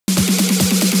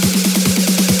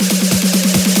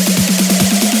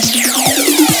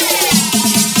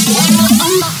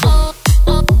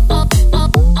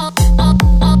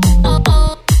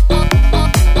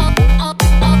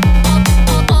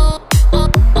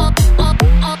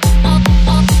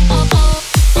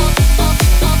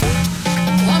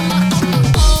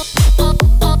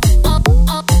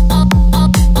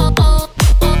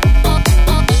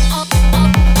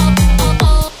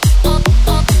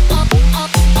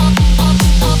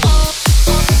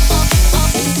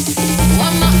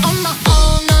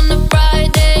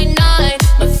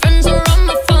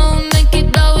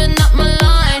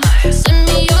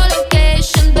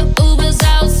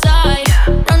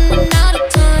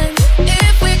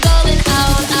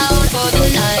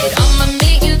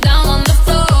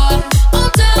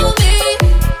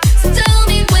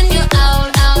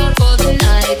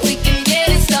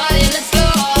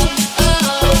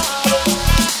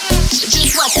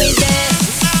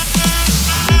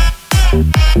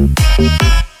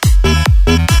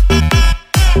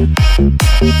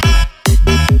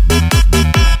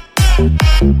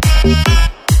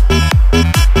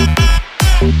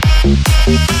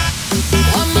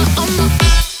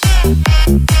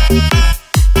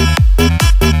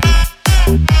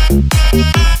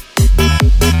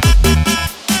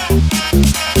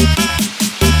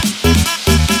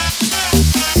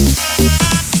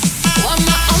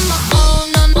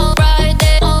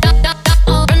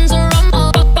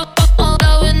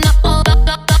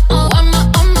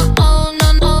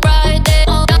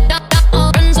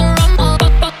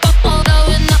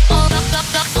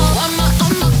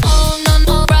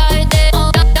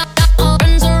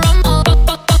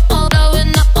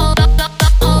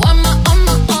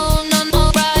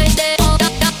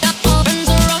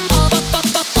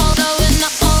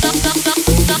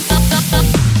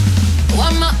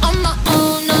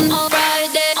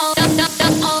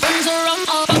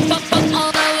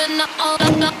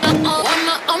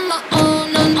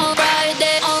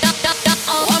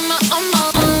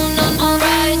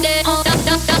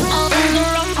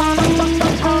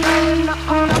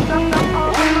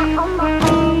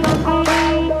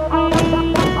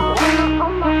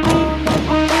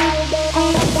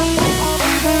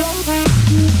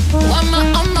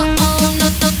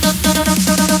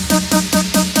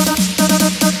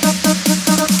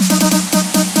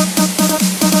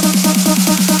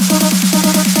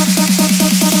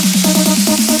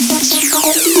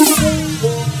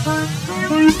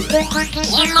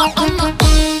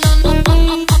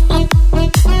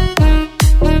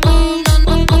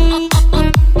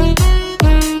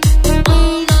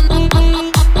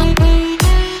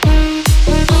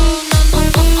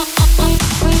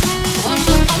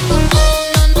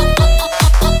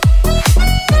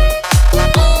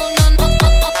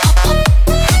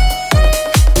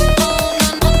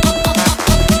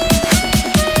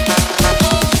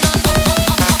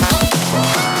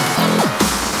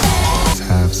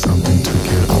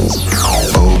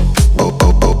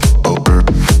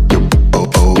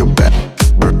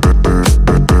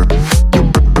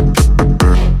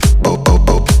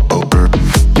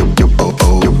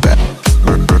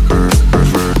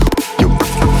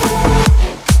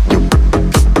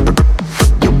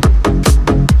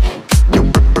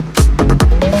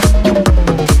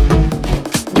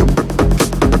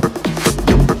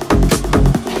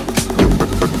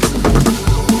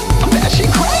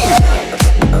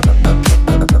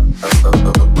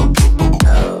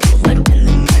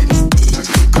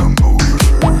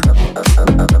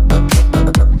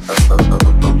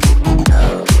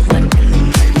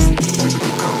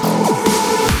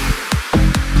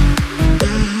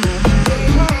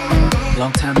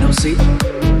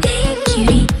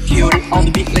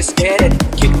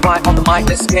mic,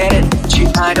 let's get it. Chị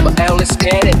ai đã bảo L, let's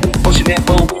get it. Ocean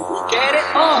Apple, get it.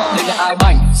 Đêm nay ai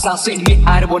bảnh, sang xịn mịn,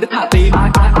 ai đã muốn đứt hạ tim.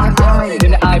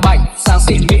 Đêm nay ai bảnh, sang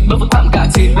xịn mịn, bước vào thẳng cả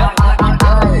team.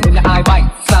 Đêm nay ai bảnh,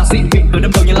 sang xịn mịn, cứ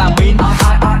đâm đầu như làm min.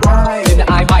 Đêm nay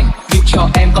ai bảnh, mịn cho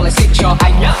em còn lại xịn cho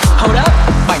anh nhá. Hold up,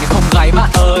 bảnh này không gáy bạn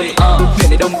ơi. Biển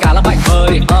này đông cá là bảnh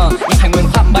ơi. Nhưng Thái Nguyên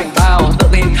thăm bảnh vào, tự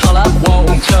tin hold up, wow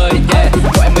chơi yeah.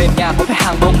 Bọn em bên nhà có phải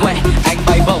hàng bông quay, anh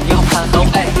bay bổng như học hàng không.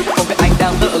 Không biết anh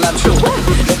đang tự làm chủ,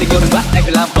 nên tình yêu đừng bắt anh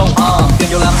phải làm công. Tình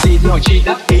yêu làm gì thì hỏi chi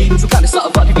đắc ý. Giúp bạn để sợ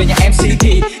vợ thì về nhà em xin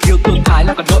thì yêu thương Thái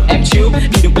là còn đội em chill.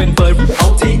 Đi đừng quên với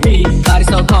OTP. Ta đi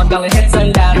sau thon đang lên hết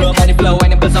dây đàn. Đường anh đi flow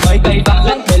anh em cơn ra mấy cây vàng.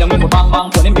 Đây là nguyên một băng băng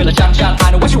của em biết là chan chan.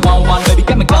 I know what you want, baby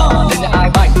get me gone. Nên là ai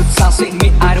bảnh, sang xịn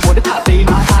mịn, ai đã muốn đứt hạ tim.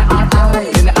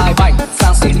 Nên là ai bảnh,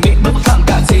 sang xịn mịn, bước vào thẳng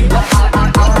cả team.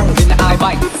 Nên là ai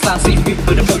bảnh, sang xịn mịn,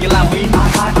 cứ đâm đầu như làm min.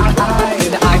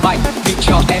 Nên là ai bảnh, mịn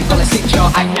cho em còn lại xịn cho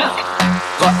anh nhá.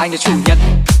 Gọi anh là chủ nhật.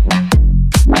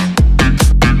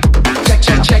 Check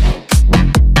check check.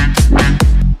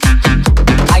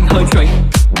 Anh hơi drink.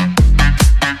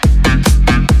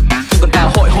 Nhưng còn cả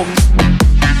hội hùng.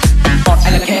 Bọn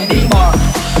anh là candy bar.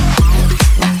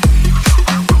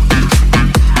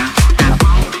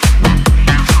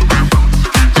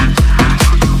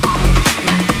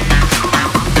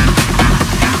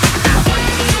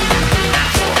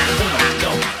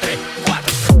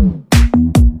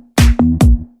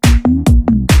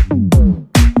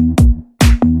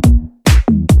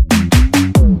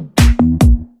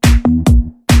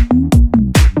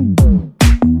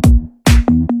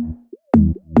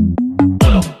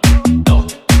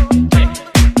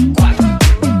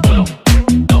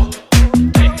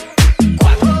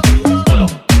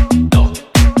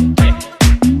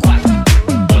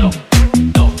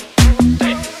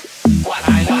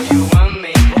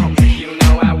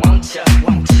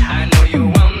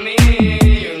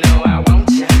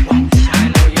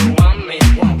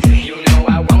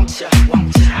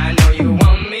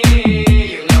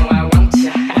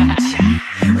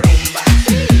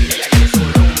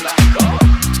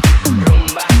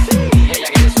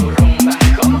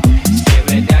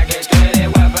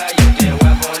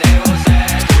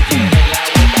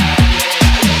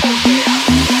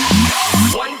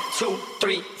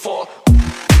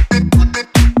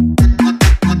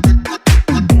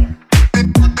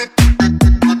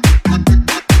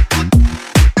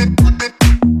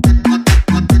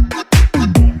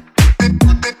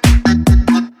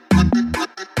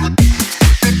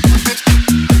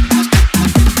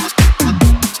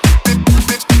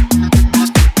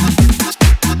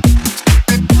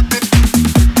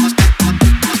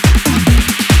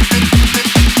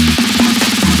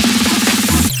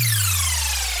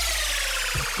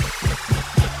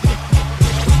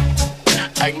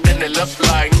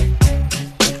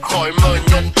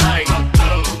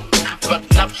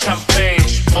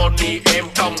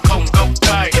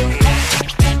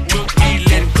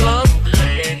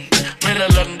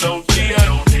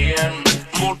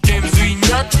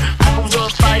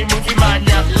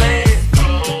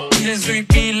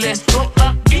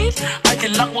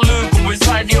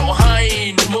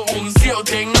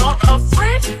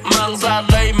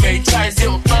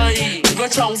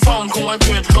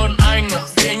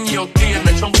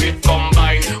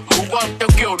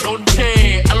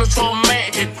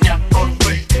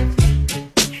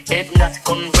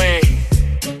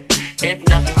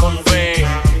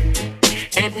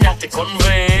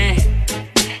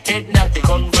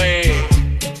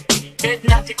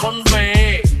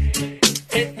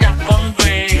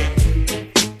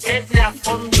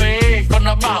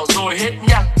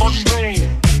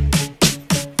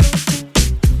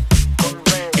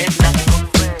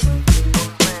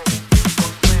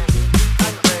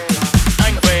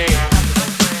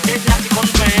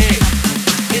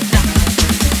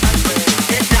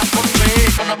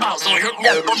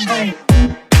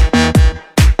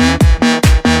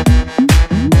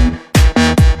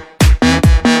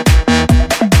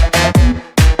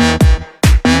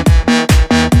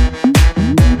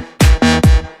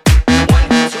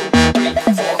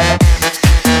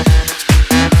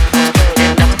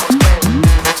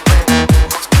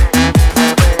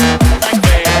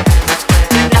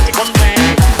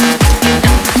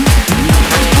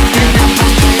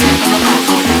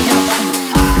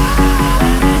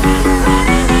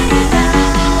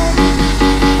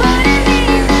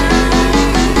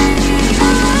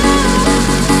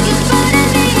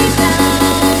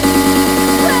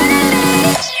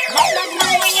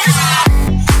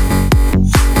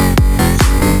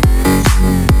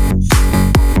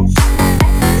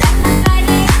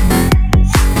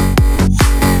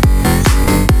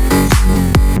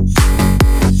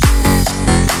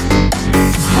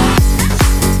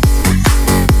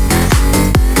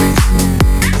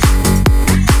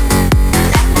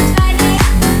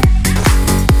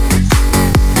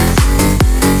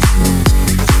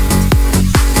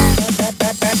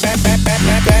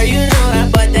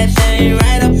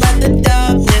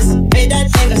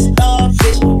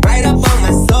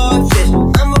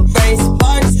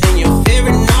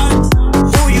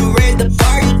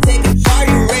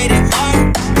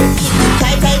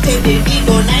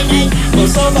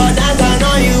 so far downtown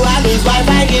on you, I lose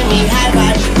Wi-Fi, give me high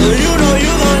five. Cause you know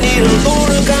you gon' need a tool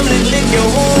to come and lick your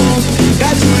wounds.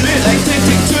 Got you lit like tick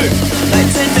tick tick, like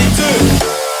tick tick tick,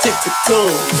 tick tick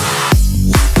tick.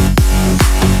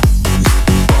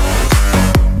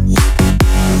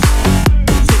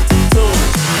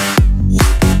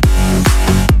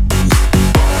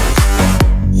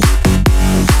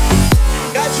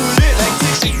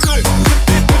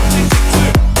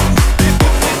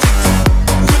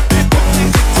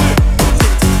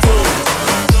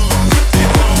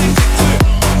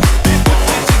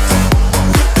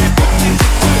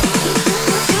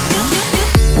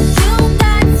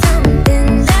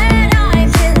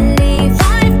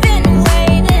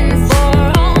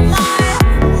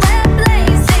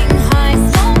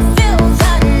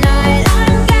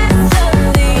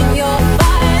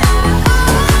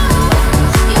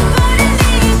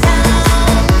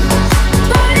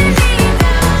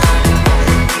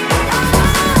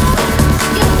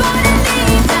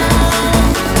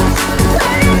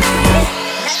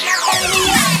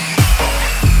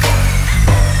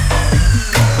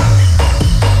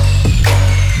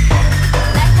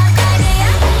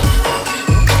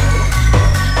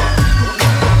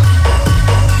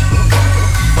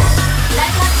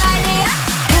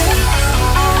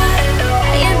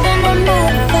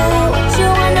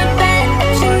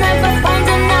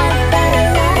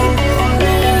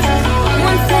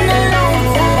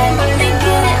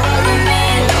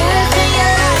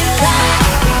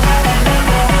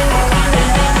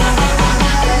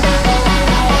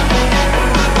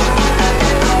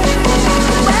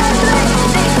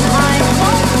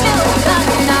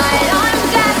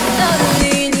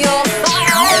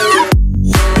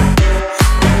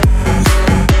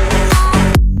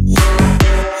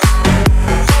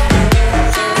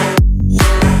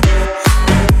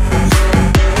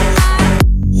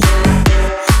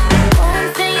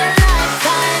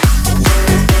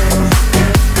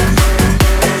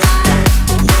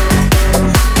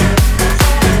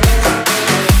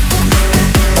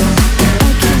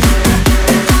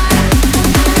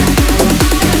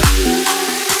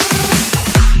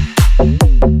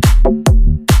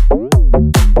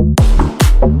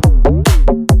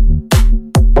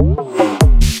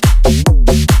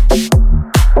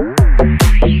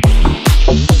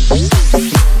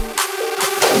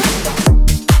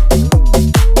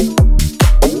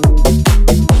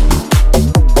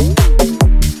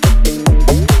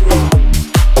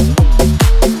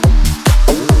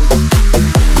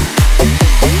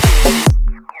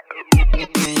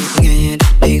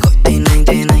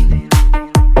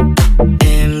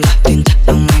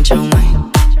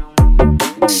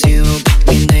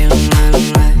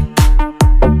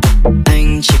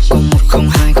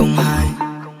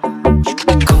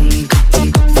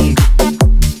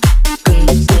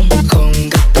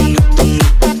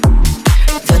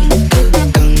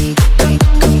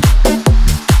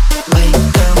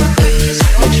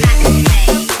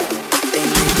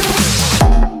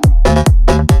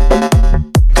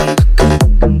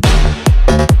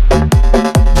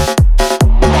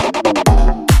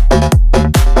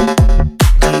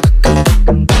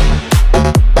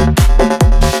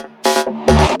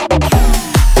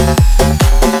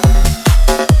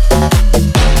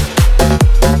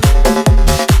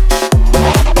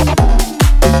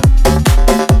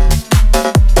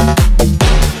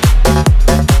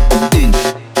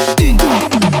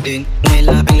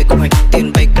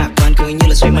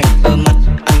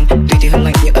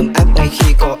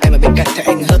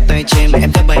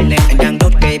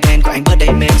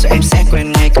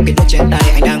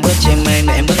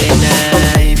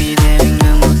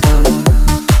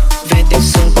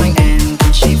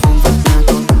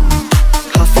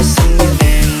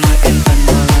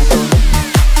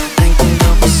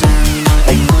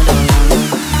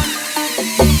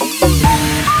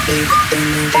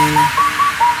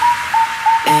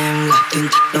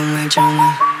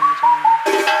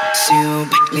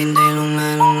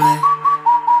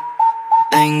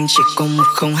 anh chỉ có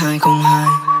 10202.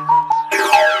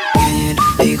 Nghe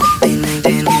đi gọi tên anh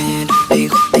tên, nghe đi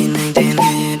gọi tên anh tên,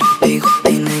 nghe đi gọi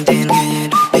tên anh tên, nghe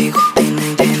đi gọi tên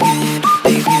anh tên, nghe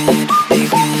đi nghe đi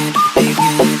nghe đi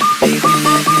nghe đi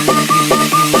nghe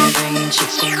anh chỉ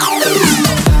có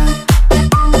 102.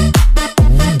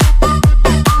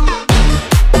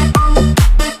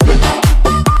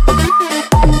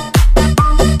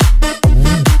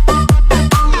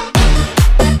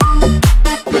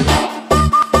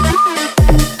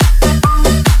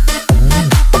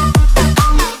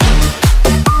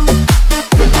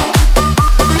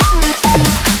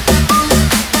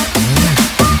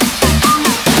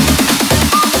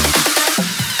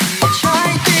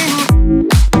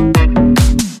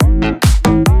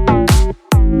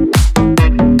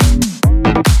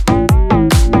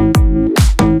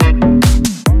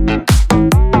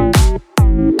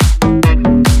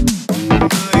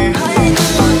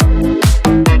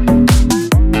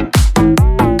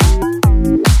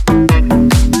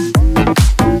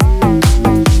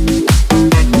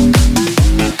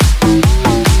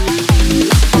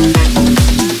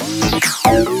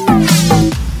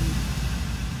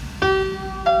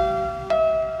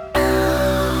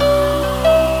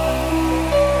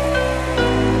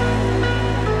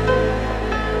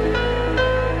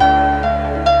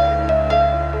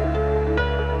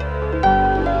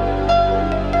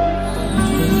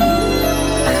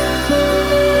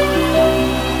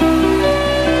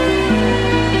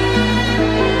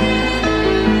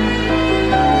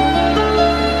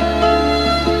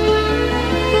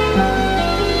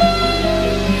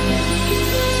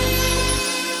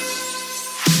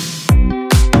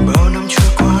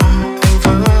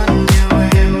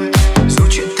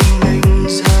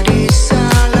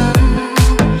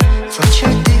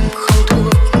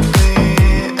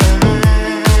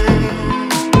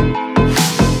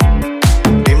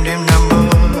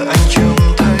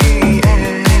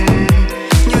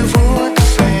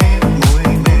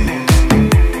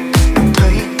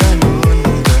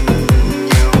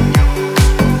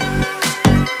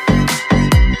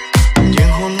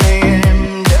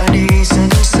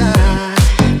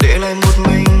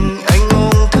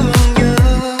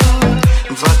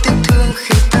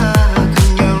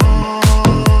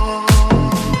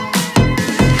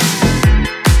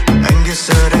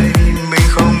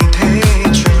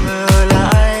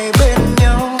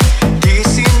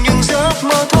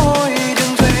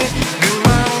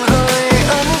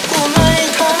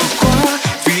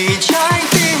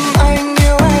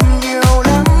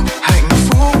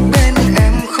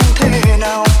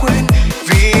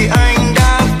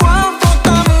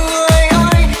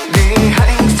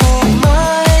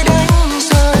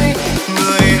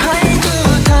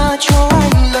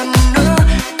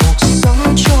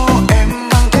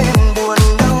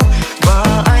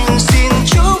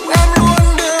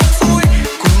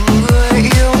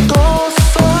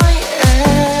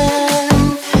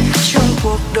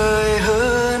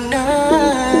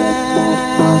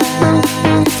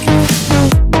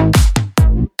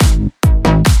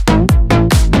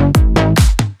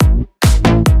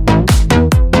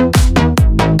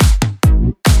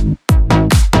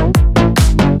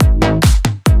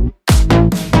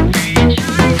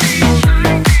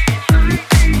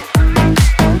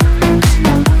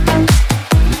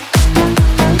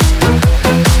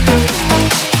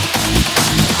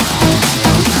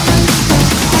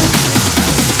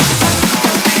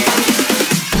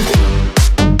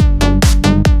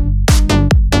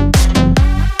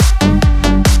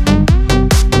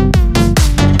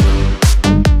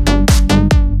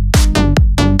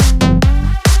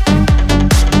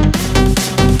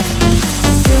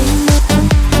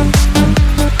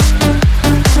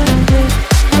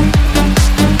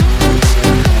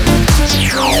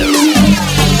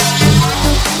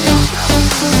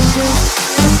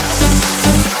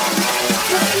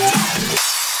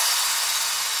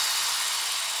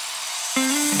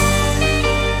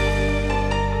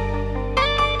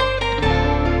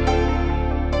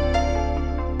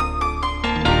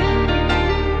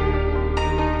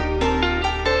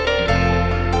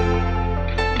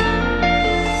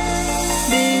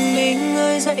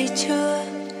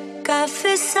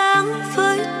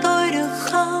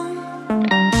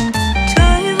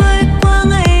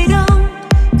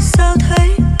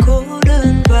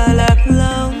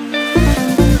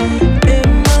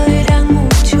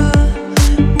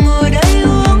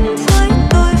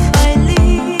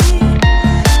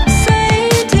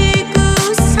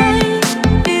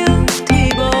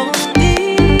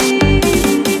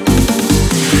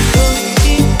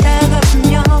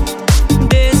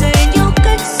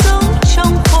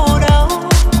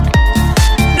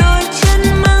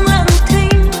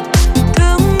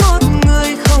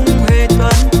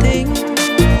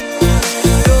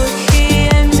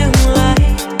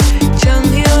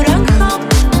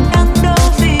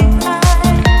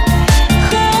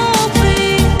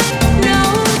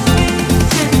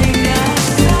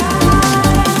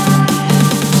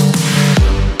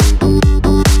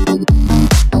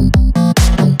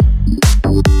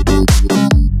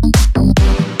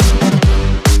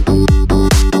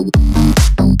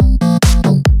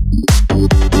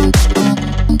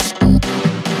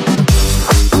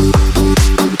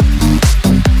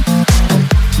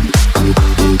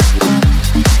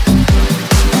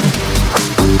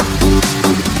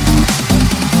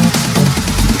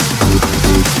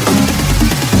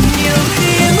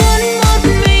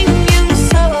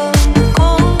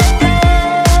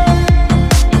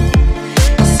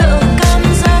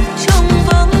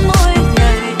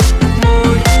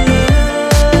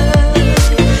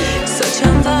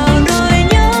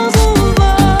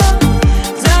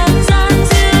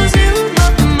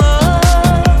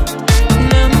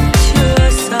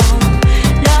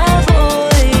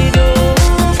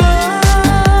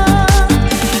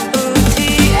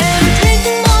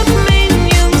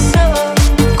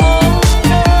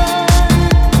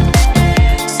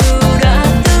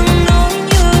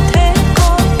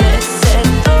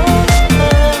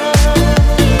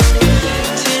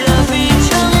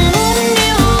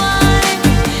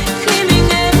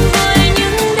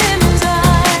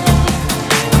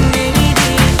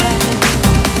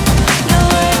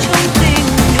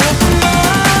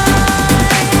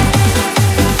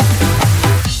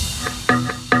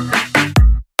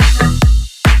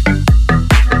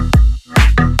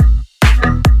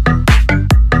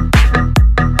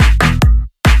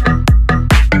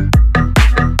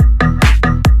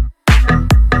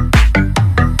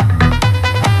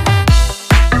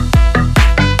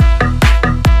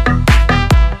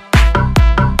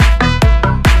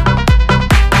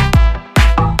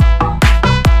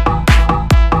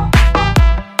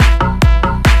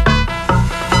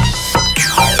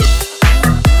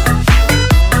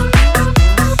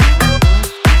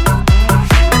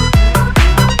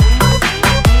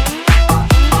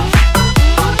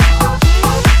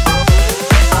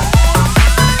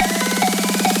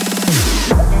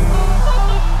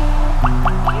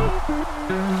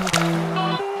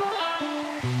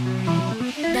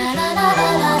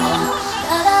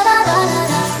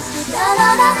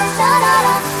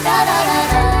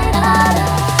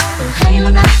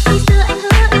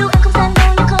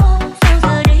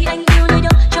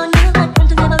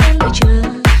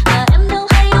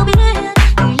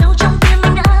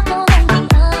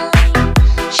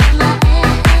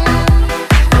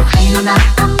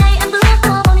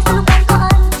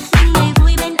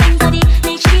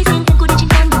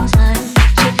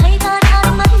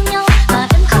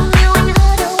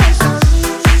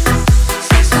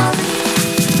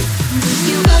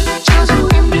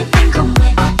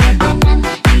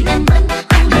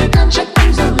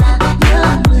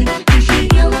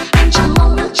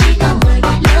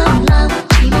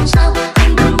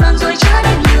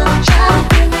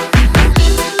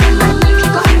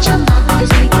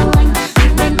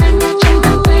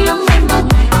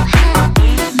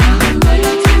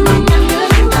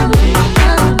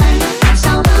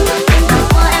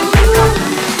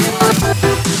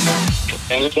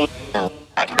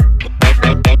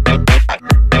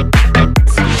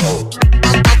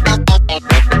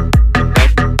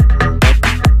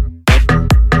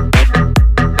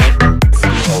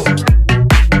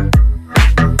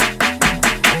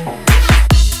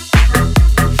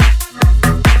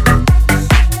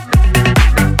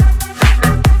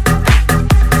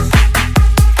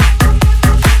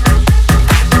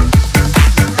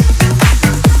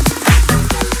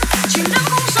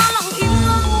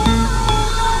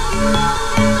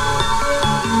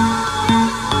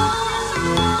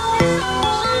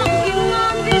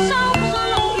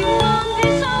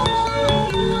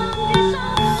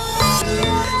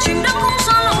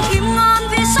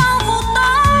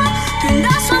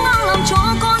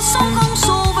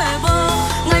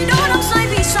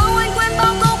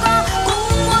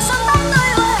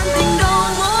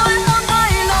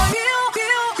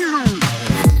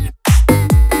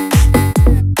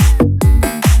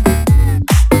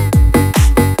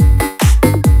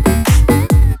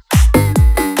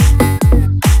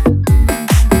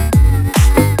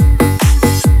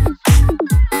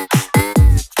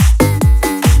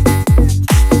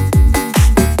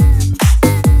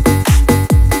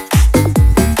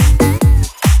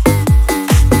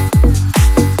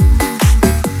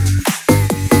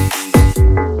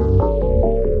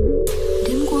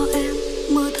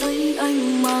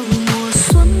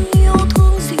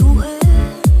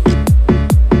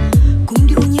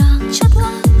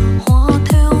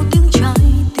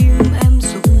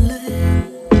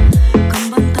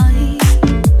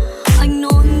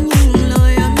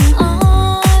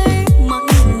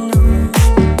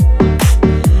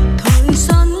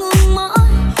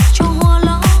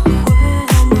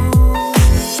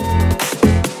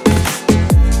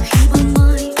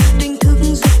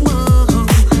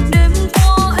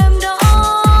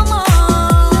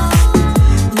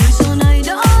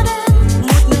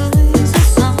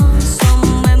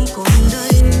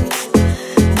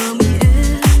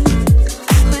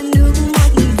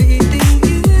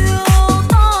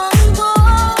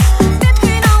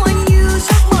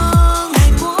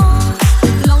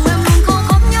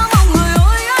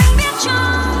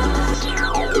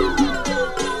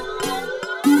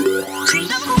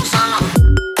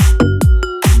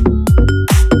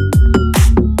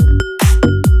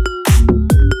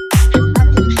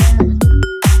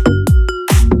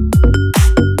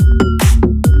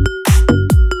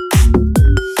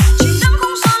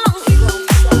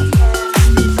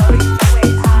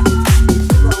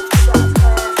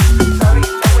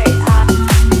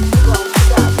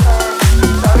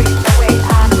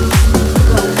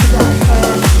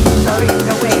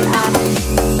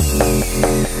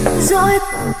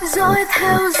 dõi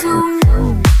theo dung.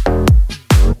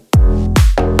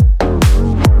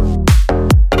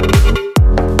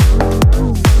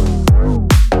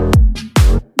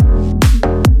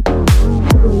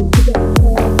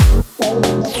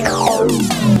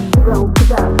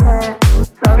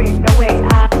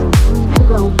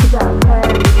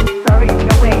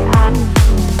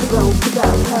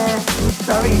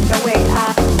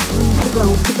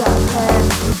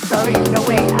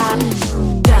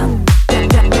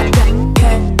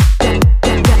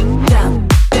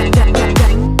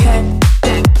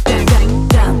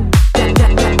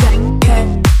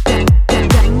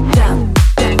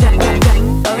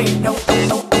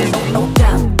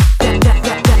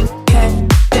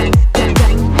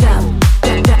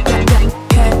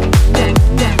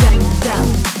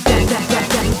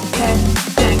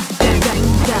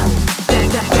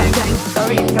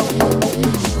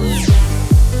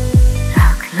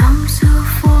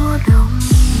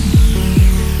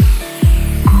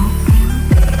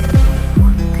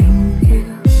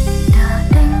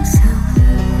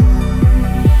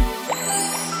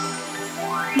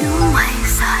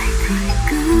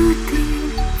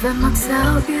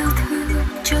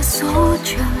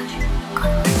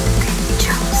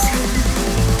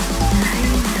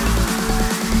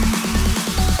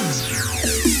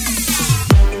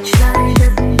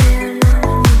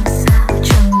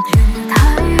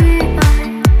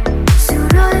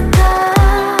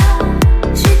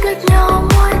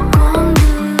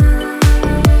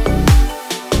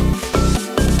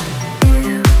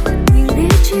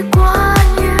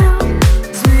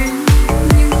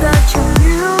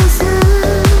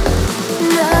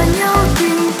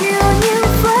 Tình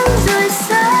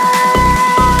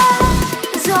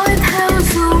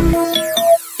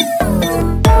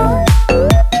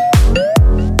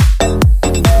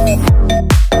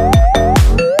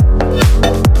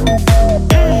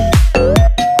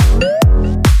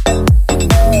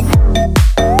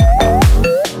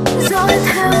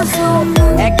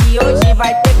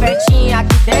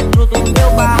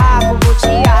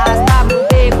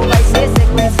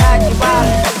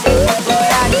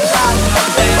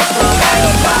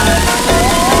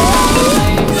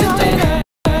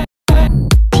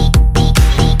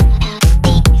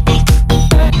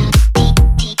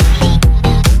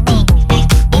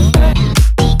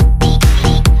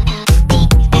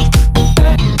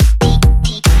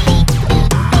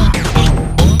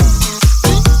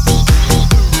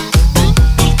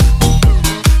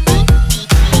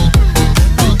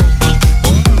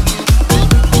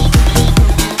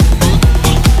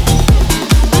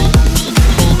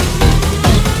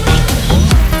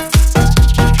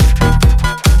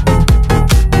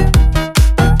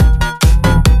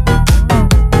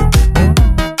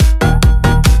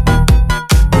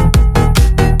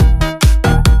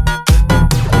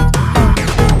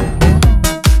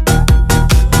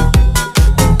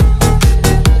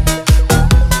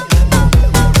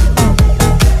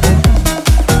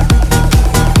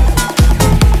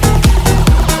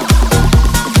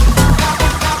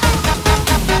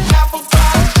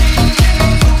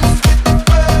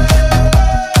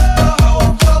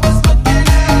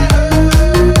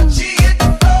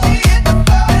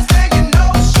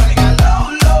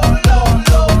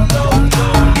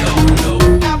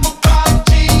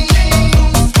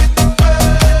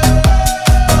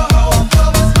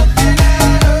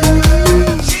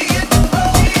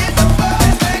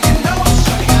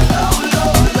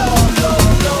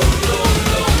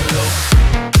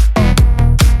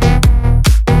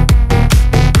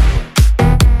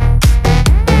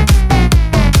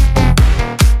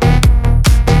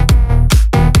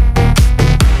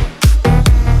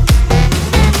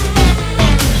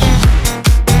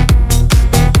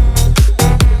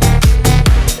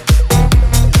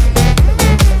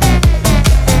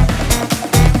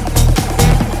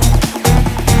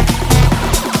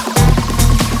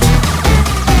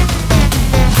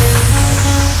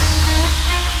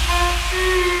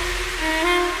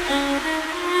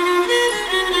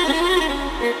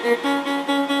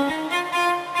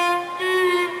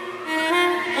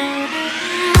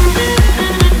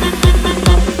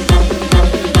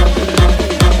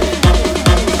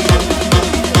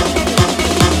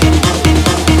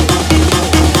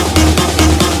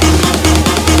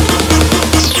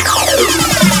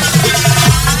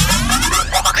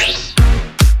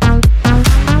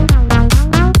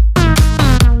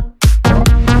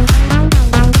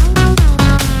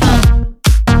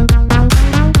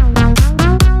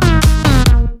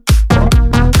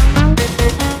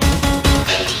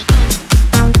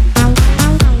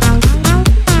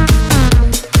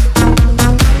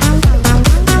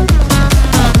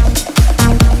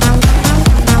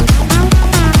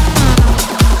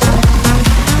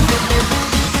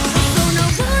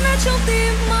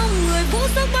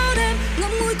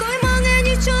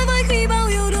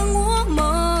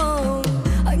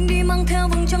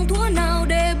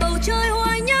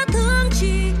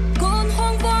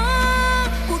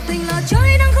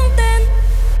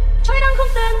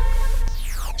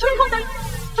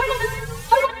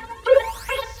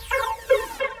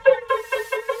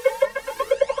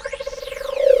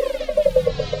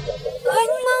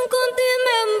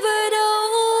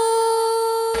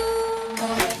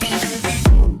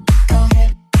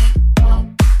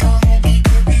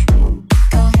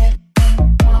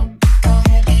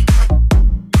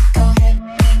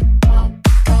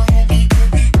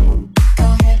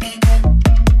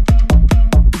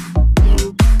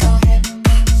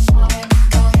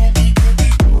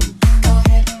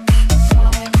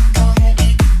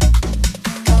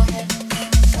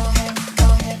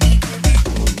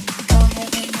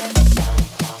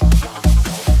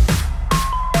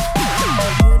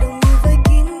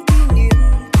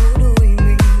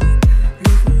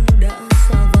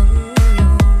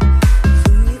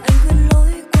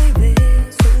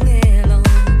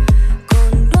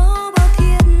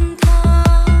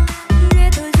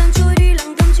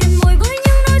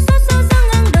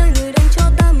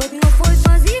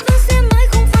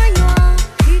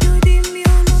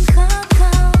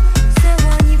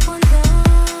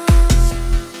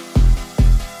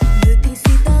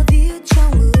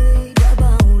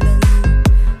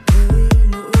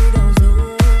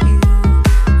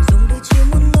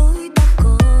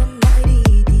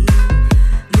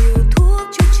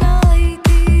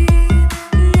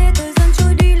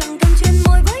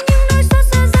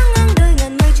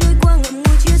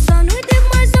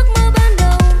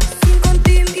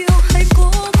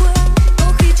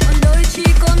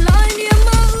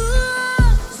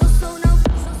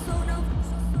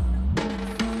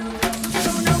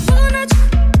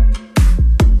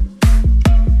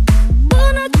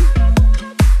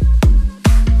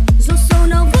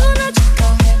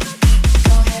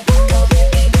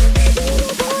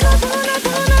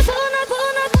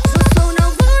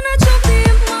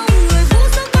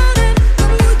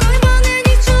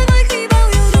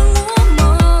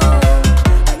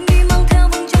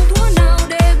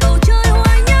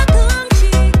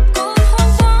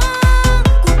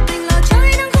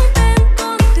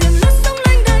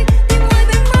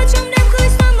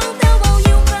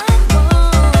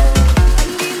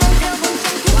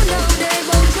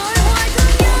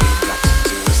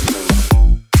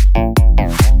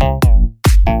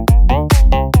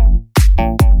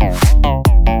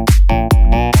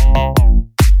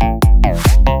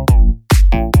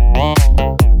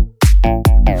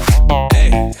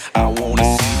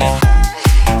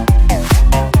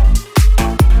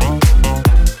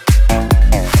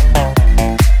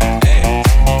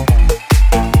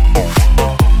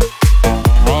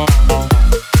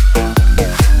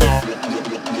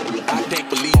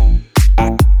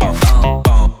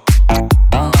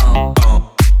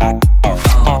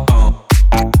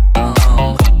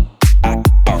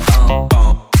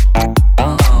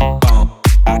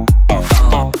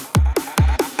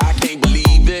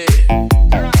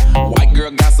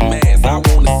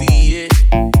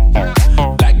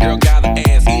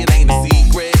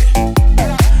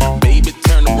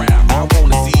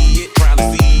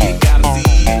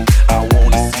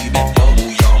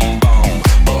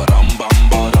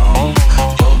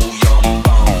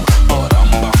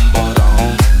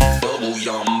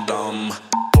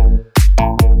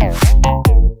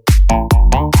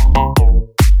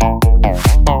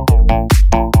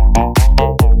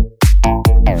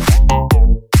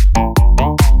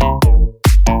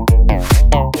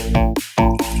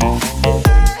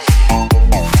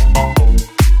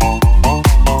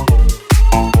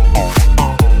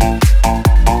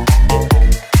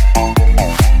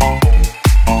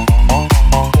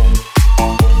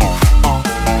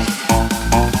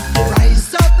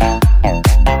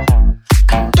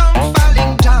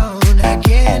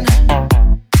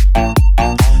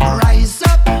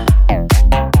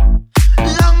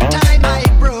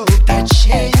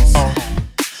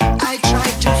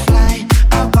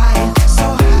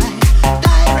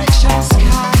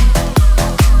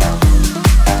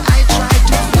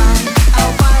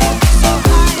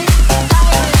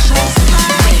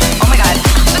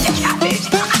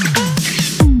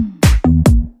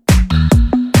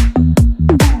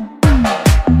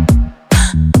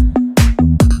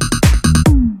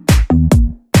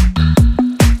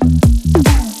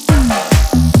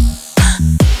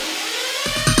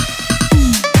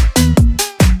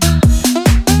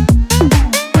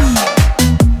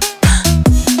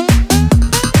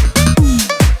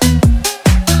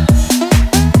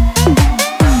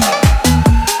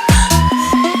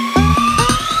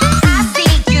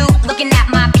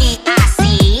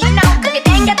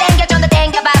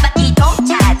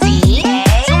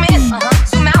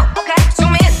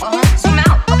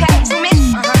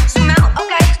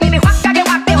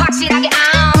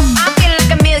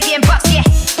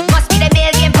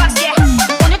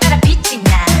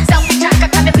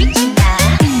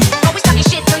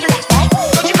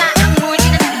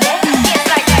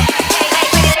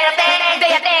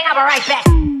right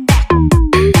back.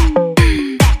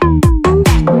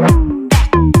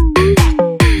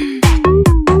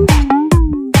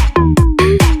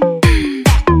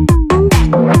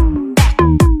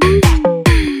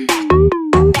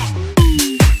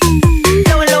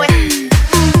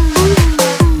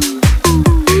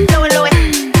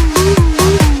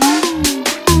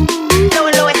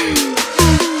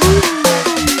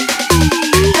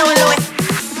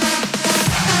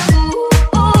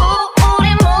 우리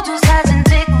모두 사진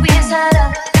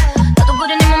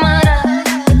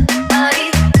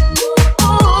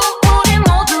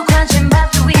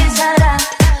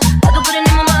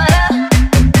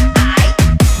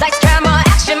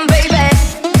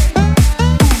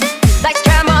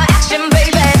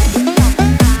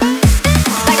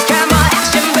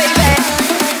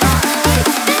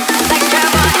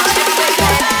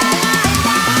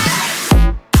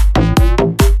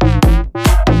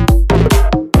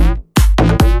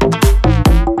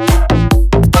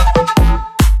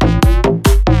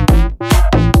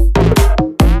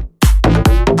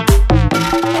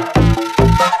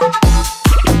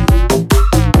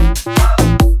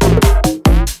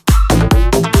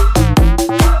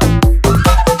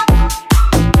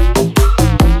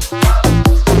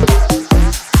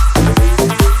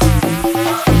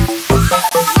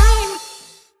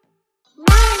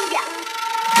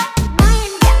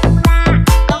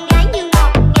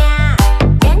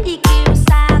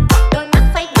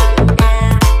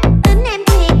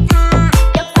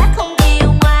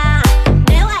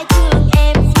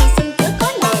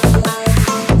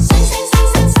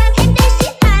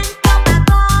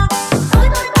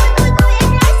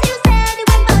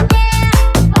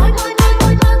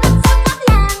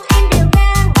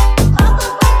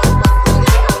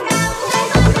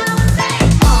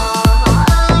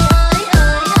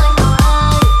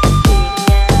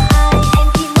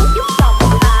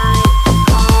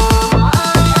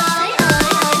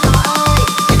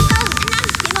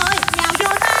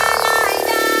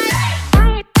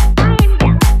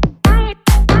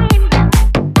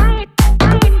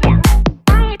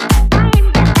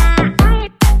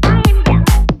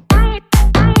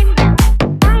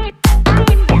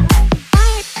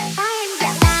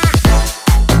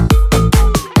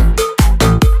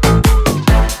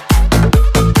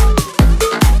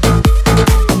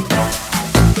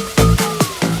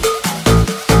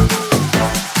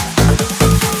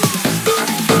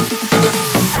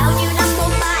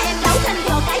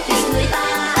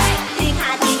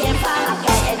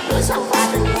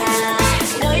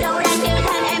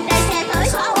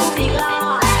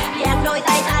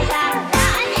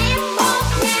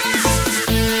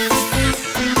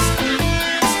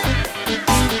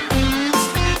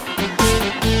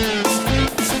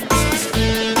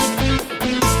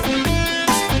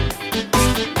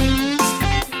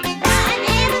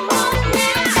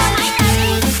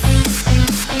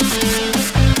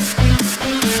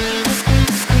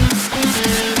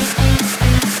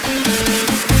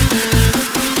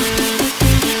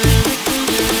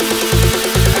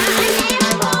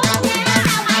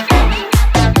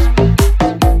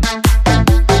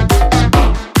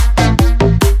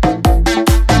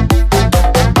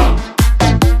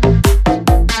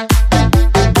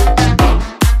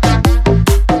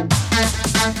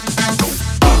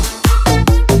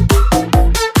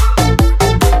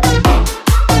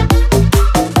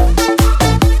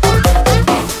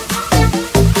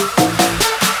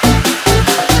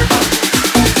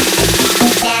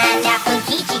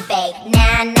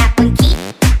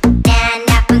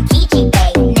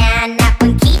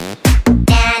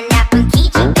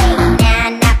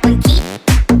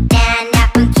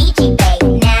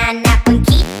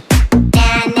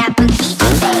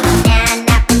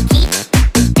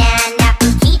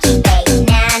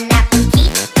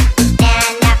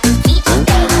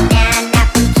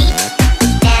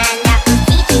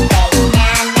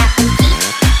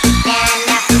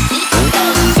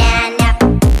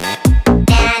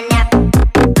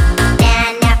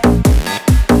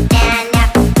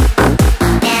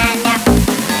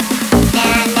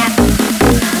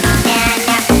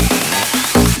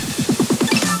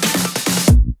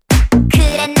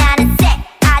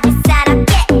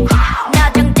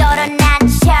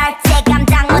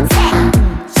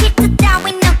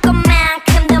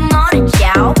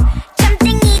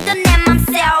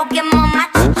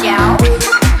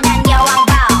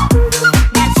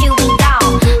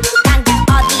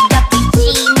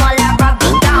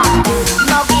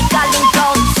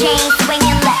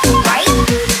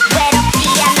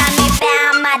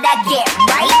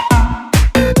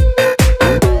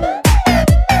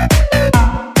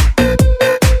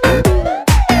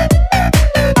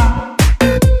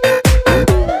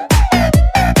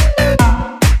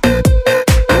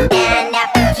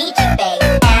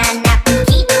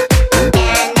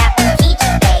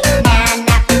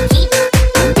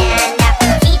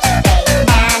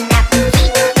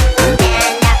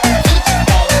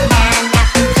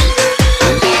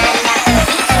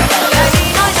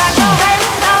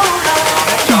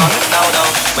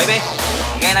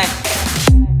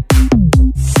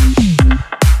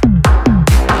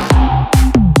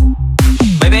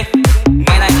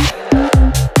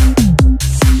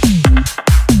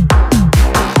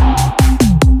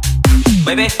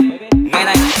baby, nghe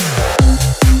này.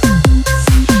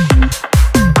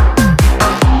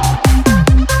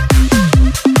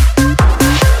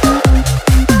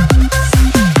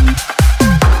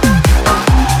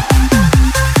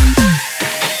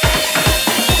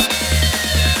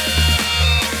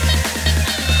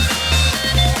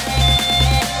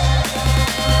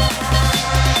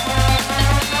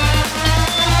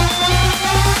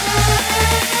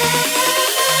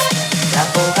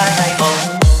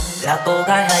 Cô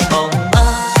gái hay bồng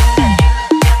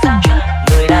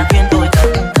người đã khiến tôi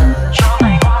thẫn thờ,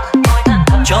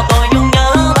 cho tôi nhung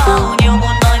nhớ bao nhiêu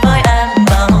muốn nói với em,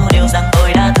 bao điều rằng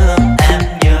tôi đã thương em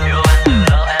nhiều.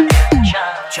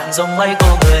 Chẳng giống mấy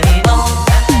cô người mẫu,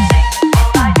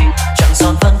 chẳng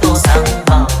son phấn tô sáng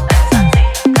màu,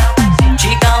 chỉ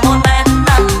cao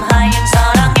 1m52 nhưng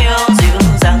sao đáng yêu, dịu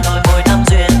dàng đôi môi thắm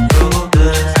duyên nụ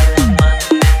cười.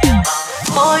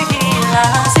 Mỗi khi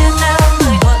là duyên em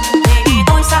người thuận thì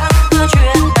tôi sang đưa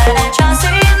chuyện mẹ cha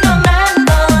xin đừng đến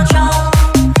vợ chồng,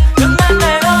 đừng em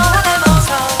để đó em âu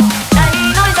sầu, này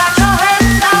nói ra cho hết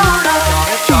đau đầu,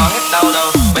 Cho hết đau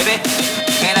đầu, baby,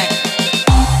 nghe này.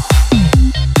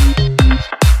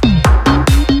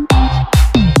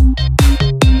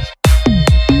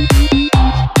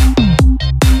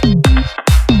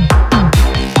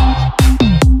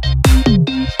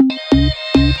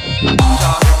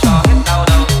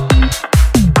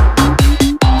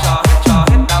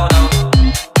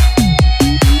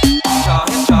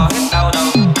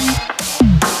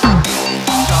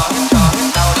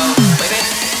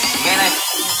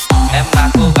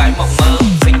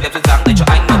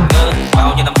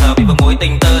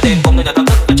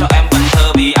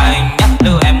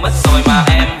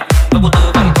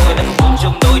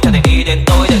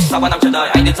 Sau 3 năm chờ đợi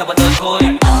anh đến sao vẫn đơn côi.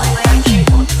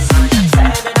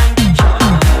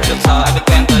 Trước giờ anh biết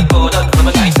quen tới cô đơn, hơn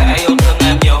với anh sẽ yêu thương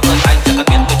em nhiều hơn. Anh chẳng cần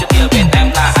biết người trước kia bên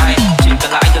em là ai, chỉ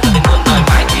cần là anh được đến muôn đời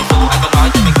mãi. Thì dù anh có nói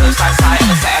thì mình cứ sai sai,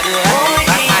 anh sẽ đưa em.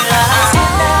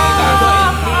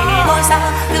 Tôi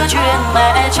sang đưa chuyện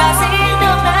mẹ cha xin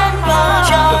được đến vợ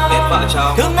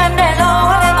chồng, thương em để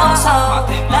lâu em âu sầu,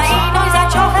 này nói ra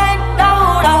cho hết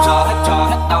đau đầu, cho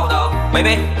hết đau đầu,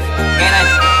 baby, nghe này.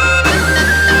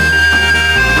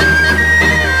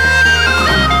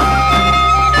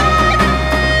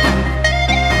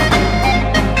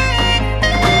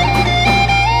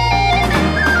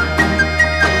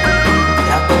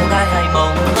 Là cô gái hay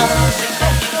bồng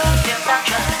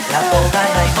là cô gái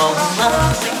hay bồng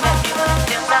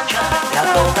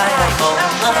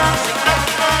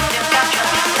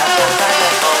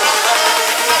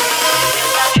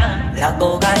là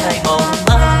cô gái hay bồng.